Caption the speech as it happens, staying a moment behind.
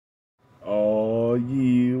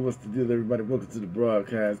what's the deal, everybody? Welcome to the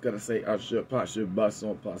broadcast. Gotta say, I should, boss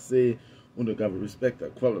on passe. Undercover respect,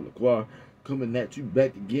 Aquila LaCroix. Coming at you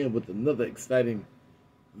back again with another exciting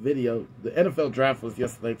video. The NFL draft was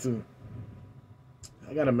yesterday, too.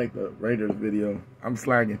 I gotta make the Raiders video. I'm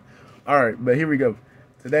slagging. Alright, but here we go.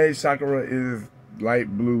 Today's chakra is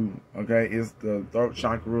light blue, okay? It's the throat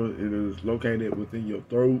chakra. It is located within your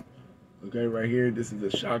throat. Okay, right here, this is a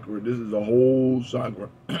chakra. This is a whole chakra.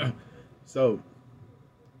 So,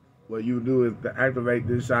 what you do is to activate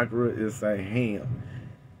this chakra is say ham.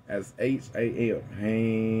 That's H-A-M.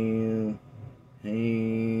 Ham.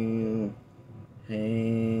 Ham.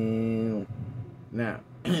 Ham. Now,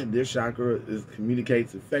 this chakra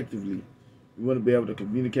communicates effectively. You want to be able to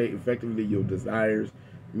communicate effectively your desires.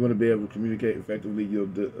 You want to be able to communicate effectively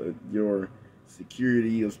your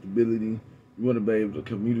security, your stability. You want to be able to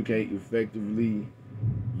communicate effectively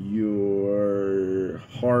your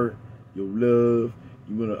heart, your love.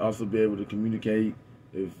 You want to also be able to communicate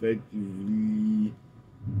effectively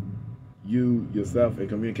yourself and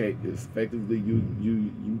communicate effectively you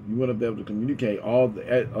want to be able to communicate all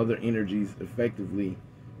the other energies effectively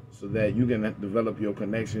so that you can develop your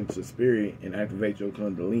connection to spirit and activate your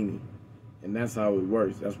kundalini. And that's how it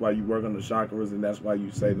works. That's why you work on the chakras, and that's why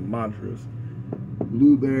you say the mantras.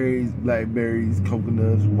 Blueberries, blackberries,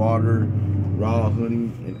 coconuts, water, raw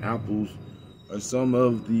honey, and apples are some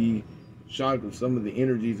of the chakras, some of the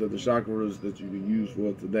energies of the chakras that you can use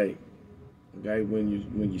for today. Okay, when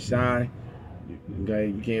you shy, okay,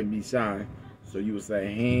 you can't be shy. So you would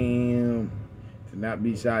say ham. To not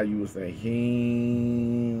be shy, you would say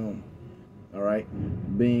ham. All right,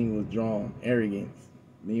 being withdrawn, arrogance.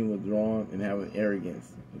 Being withdrawn and having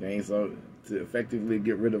arrogance. Okay, so to effectively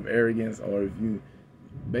get rid of arrogance, or if you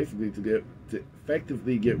basically to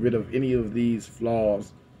effectively get rid of any of these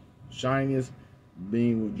flaws, shyness,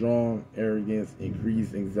 being withdrawn, arrogance,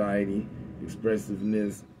 increased anxiety,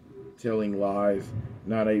 expressiveness, telling lies,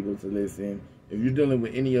 not able to listen. If you're dealing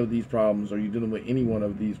with any of these problems, or you're dealing with any one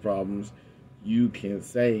of these problems, you can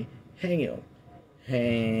say ham.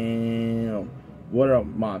 Ham. What are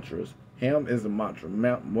mantras? Ham is a mantra.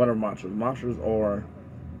 What are mantras? Mantras are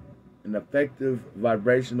an effective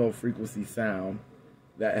vibrational frequency sound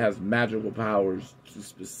that has magical powers to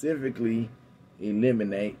specifically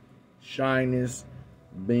eliminate shyness,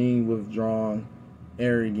 being withdrawn,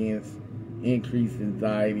 arrogance, increased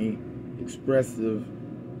anxiety, expressiveness,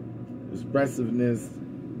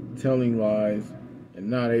 telling lies, and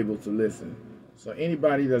not able to listen. So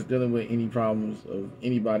anybody that's dealing with any problems of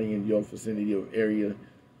anybody in your vicinity or area,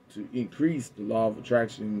 to increase the law of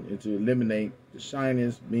attraction and to eliminate the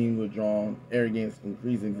shyness, being withdrawn, arrogance,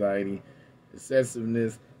 increased anxiety,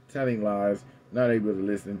 excessiveness, telling lies, not able to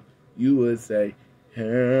listen, you would say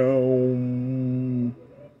ham.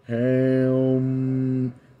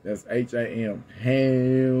 Ham. That's H-A-M.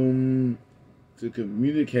 Ham. To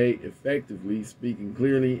communicate effectively, speaking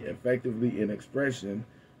clearly, effectively in expression,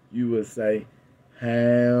 you would say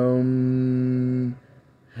ham.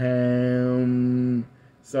 Ham.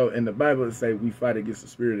 So in the Bible it says we fight against the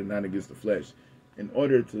spirit and not against the flesh. In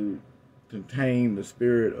order to contain the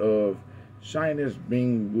spirit of shyness,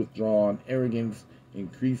 being withdrawn, arrogance,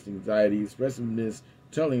 increased anxiety, expressiveness,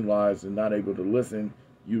 telling lies, and not able to listen,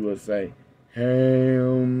 you will say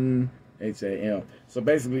ham. H-A-M. So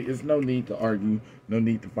basically, it's no need to argue, no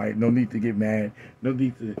need to fight, no need to get mad, no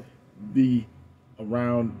need to be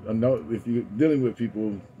around. If you're dealing with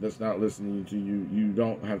people that's not listening to you, you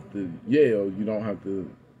don't have to yell. You don't have to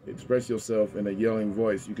express yourself in a yelling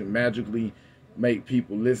voice. You can magically make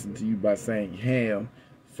people listen to you by saying ham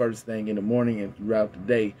first thing in the morning, and throughout the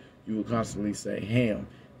day, you will constantly say ham.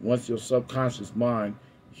 Once your subconscious mind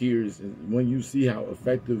hears, and when you see how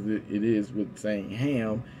effective it is with saying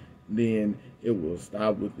ham, then it will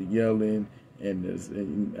stop with the yelling, and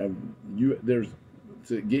there's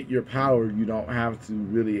to get your power, you don't have to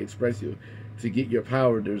really express you. To get your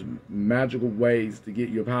power, there's magical ways to get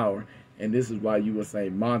your power, and this is why you would say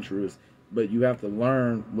mantras, but you have to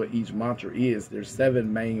learn what each mantra is. There's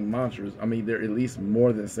 7 main mantras. I mean, there are at least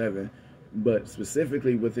more than 7, but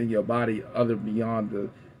specifically within your body, other beyond the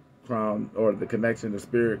crown or the connection to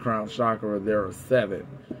spirit crown chakra, there are 7.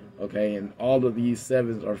 Okay, and all of these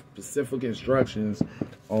 7 are specific instructions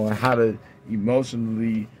on how to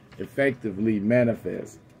emotionally effectively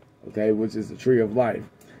manifest, okay, which is the tree of life.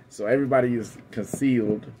 So everybody is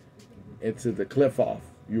concealed into the cliff off.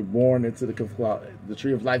 You're born into the cliff off. The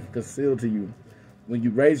tree of life is concealed to you. When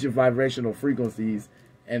you raise your vibrational frequencies,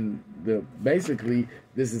 and basically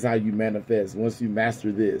this is how you manifest. Once you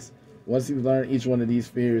master this, once you learn each one of these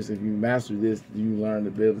spheres, if you master this, you learn the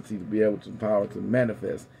ability to be able to power to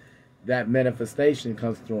manifest. That manifestation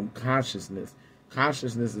comes from consciousness.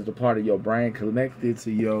 Consciousness is the part of your brain connected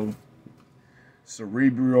to your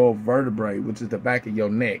cerebral vertebrae, which is the back of your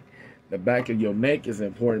neck. The back of your neck is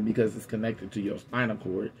important because it's connected to your spinal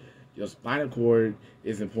cord. Your spinal cord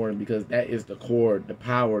is important because that is the cord, the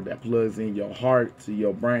power that plugs in your heart to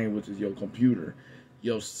your brain, which is your computer.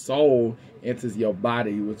 Your soul enters your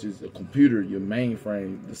body, which is the computer, your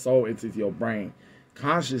mainframe. The soul enters your brain.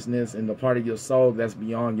 Consciousness and the part of your soul that's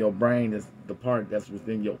beyond your brain is the part that's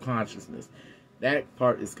within your consciousness. That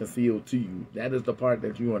part is concealed to you. That is the part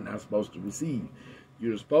that you are not supposed to receive.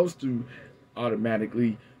 You're supposed to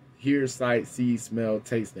automatically hear, sight, see, smell,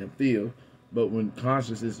 taste, and feel. But when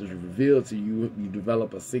consciousness is revealed to you, you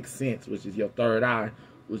develop a sixth sense, which is your third eye,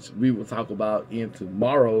 which we will talk about in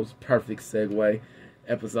tomorrow's perfect segue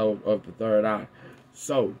episode of the third eye.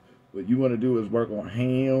 So what you want to do is work on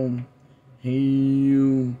ham.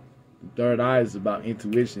 The third eye is about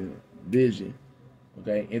intuition, vision.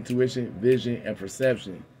 Okay, intuition, vision, and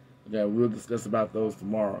perception. Okay, we'll discuss about those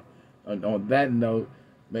tomorrow. And on that note,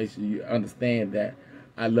 make sure you understand that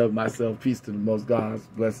I love myself. Peace to the most God's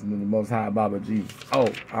blessing to the most high Baba G.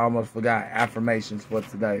 Oh, I almost forgot affirmations for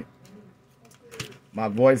today. My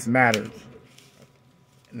voice matters.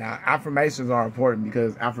 Now, affirmations are important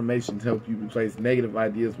because affirmations help you replace negative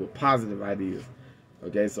ideas with positive ideas.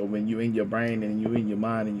 Okay, so when you're in your brain and you're in your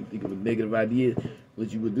mind and you think of a negative idea,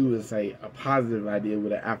 what you would do is say a positive idea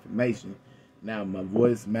with an affirmation. Now, my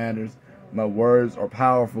voice matters. My words are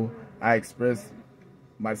powerful. I express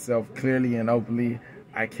myself clearly and openly.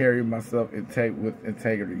 I carry myself with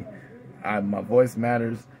integrity. My voice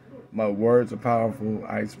matters. My words are powerful.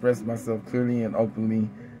 I express myself clearly and openly.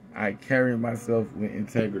 I carry myself with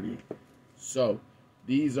integrity. So,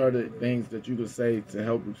 these are the things that you can say to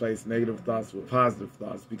help replace negative thoughts with positive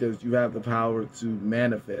thoughts, because you have the power to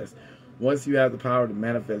manifest. Once you have the power to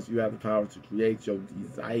manifest, you have the power to create your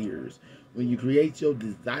desires. When you create your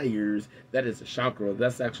desires, that is a chakra.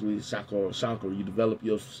 That's actually a chakra. You develop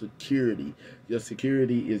your security. Your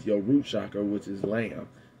security is your root chakra, which is lamb.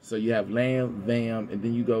 So you have lamb, vam, and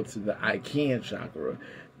then you go to the I can chakra.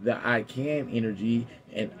 The I can energy,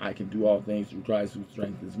 and I can do all things through Christ who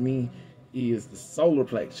strengthens me, is the solar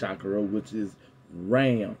plexus chakra, which is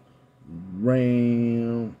ram.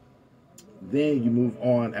 Then you move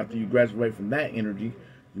on, after you graduate from that energy,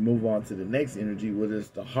 you move on to the next energy, which is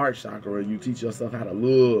the heart chakra. You teach yourself how to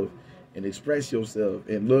love and express yourself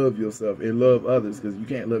and love others, because you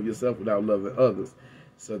can't love yourself without loving others.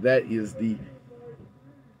 So that is the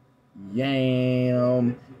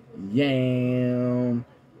yam.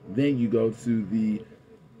 Then you go to the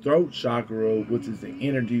throat chakra, which is the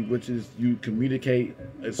energy, which is you communicate,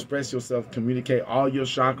 express yourself, communicate all your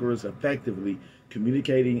chakras effectively,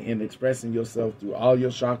 communicating and expressing yourself through all your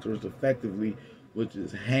chakras effectively, which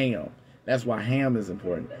is ham. That's why ham is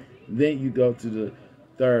important. Then you go to the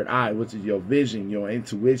third eye, which is your vision, your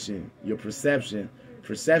intuition, your perception.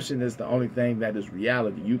 Perception is the only thing that is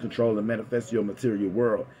reality. You control and manifest your material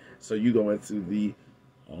world. So you go into the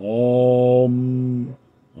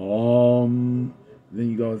then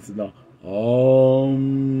you go into the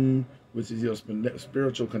which is your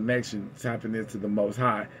spiritual connection, tapping into the Most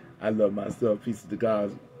High. I love myself. Peace to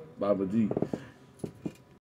God, Baba D.